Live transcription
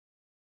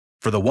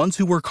For the ones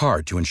who work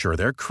hard to ensure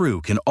their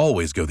crew can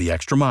always go the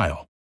extra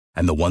mile,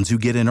 and the ones who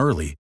get in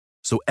early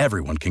so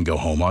everyone can go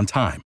home on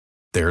time,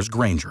 there's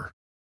Grainger,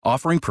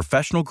 offering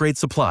professional-grade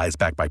supplies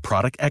backed by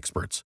product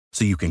experts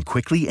so you can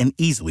quickly and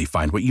easily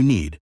find what you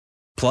need.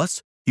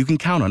 Plus, you can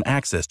count on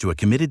access to a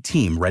committed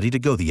team ready to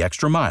go the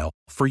extra mile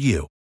for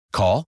you.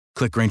 Call,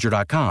 click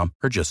Grainger.com,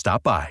 or just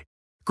stop by.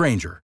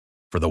 Grainger,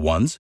 for the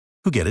ones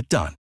who get it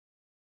done.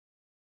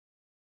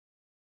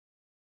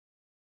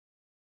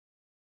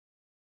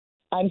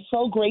 I'm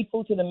so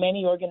grateful to the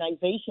many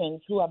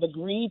organizations who have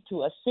agreed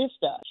to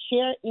assist us.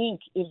 Share Inc.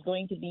 is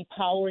going to be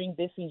powering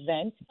this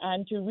event,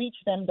 and to reach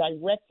them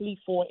directly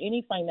for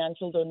any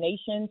financial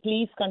donation,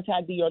 please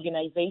contact the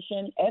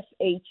organization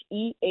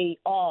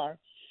SHEAR,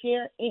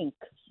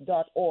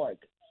 shareinc.org.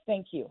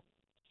 Thank you.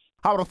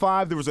 Out of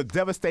 5, there was a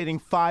devastating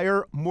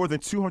fire. More than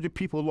 200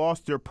 people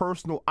lost their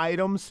personal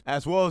items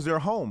as well as their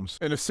homes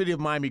in the city of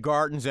Miami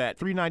Gardens at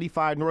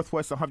 395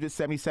 Northwest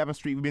 177th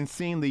Street. We've been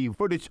seeing the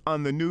footage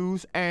on the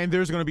news, and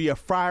there's going to be a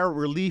fire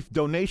relief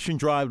donation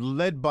drive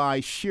led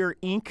by Share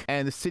Inc.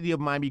 and the city of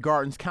Miami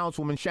Gardens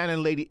Councilwoman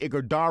Shannan Lady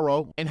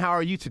Ighodaro. And how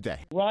are you today?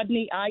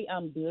 Rodney, I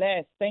am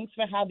blessed. Thanks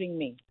for having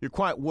me. You're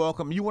quite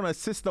welcome. You want to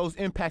assist those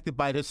impacted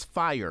by this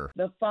fire.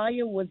 The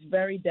fire was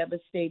very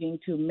devastating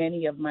to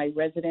many of my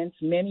residents.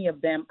 Many of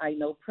them I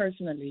know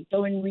personally.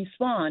 So in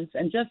response,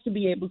 and just to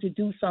be able to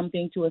do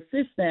something to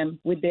assist them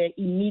with their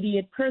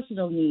immediate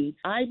personal needs,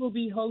 I will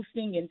be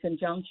hosting, in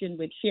conjunction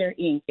with Share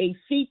Inc., a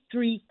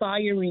C3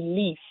 fire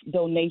relief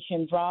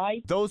donation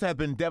drive. Those have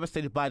been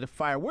devastated by the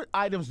fire. What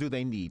items do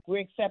they need? We're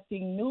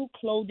accepting new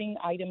clothing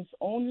items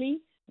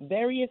only,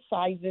 various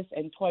sizes,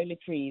 and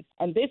toiletries.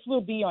 And this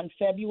will be on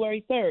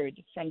February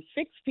 3rd from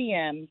 6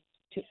 p.m.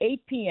 to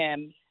 8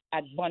 p.m.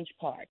 at Bunch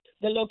Park.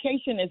 The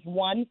location is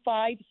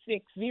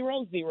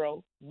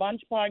 15600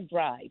 Bunch Park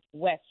Drive,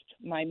 West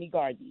Miami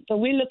Gardens. So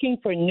we're looking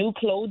for new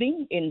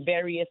clothing in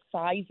various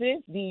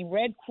sizes. The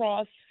Red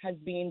Cross has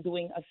been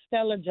doing a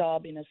stellar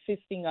job in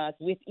assisting us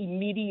with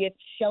immediate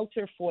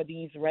shelter for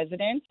these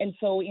residents. And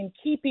so in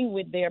keeping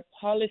with their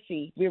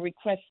policy, we're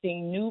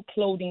requesting new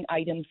clothing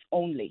items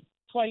only.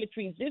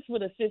 Toiletries, this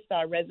would assist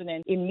our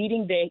residents in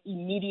meeting their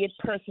immediate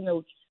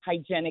personal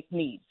hygienic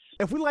needs.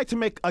 If we'd like to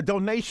make a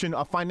donation,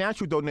 a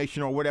financial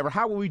donation or whatever,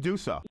 how will we do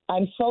so?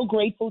 I'm so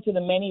grateful to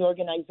the many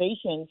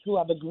organizations who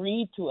have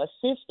agreed to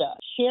assist us.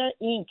 Share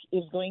Inc.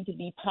 is going to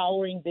be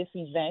powering this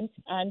event,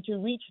 and to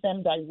reach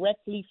them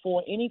directly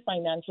for any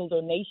financial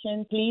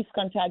donation, please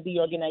contact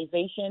the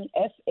organization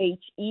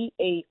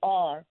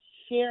SHEAR,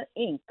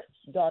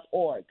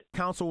 shareinc.org.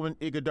 Councilwoman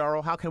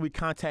Ighodaro, how can we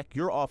contact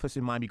your office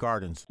in Miami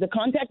Gardens? The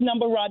contact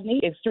number, Rodney,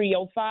 is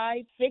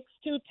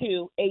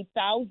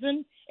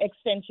 305-622-8000,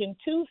 extension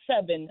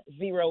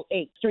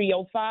 2708.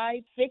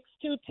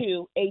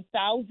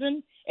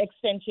 305-622-8000,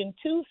 extension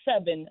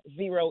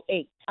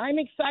 2708. I'm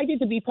excited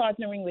to be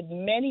partnering with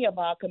many of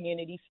our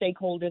community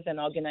stakeholders and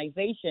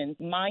organizations.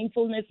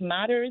 Mindfulness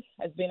Matters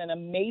has been an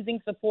amazing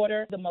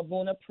supporter of the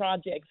Mavuna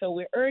Project. So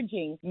we're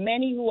urging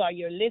many who are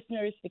your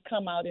listeners to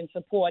come out and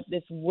support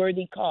this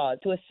worthy cause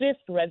to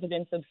assist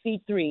residents of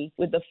C3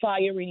 with the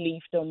fire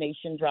relief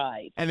donation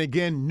drive. And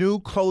again, new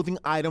clothing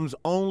items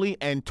only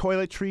and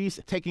toiletries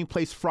taking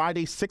place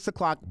Friday, 6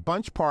 o'clock,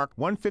 Bunch Park,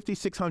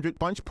 15600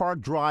 Bunch Park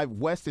Drive,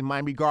 West in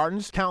Miami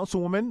Gardens.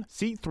 Councilwoman,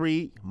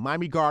 C3,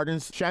 Miami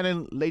Gardens,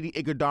 Shannan Lady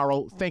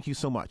Ighodaro, thank you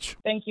so much.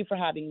 Thank you for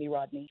having me,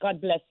 Rodney. God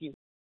bless you.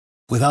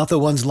 Without the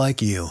ones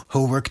like you,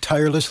 who work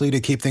tirelessly to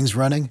keep things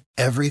running,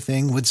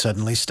 everything would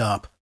suddenly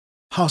stop.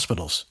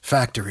 Hospitals,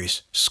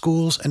 factories,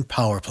 schools, and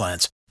power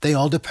plants, they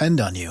all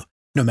depend on you.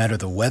 No matter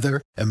the weather,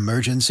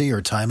 emergency,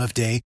 or time of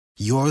day,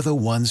 you're the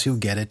ones who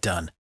get it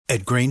done.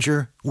 At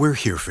Grainger, we're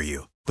here for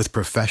you with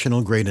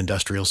professional-grade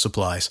industrial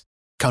supplies.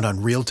 Count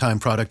on real-time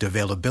product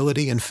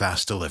availability and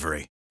fast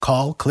delivery.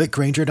 Call, click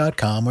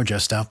Grainger.com, or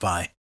just stop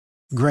by.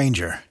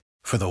 Grainger,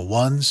 for the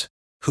ones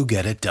who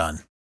get it done.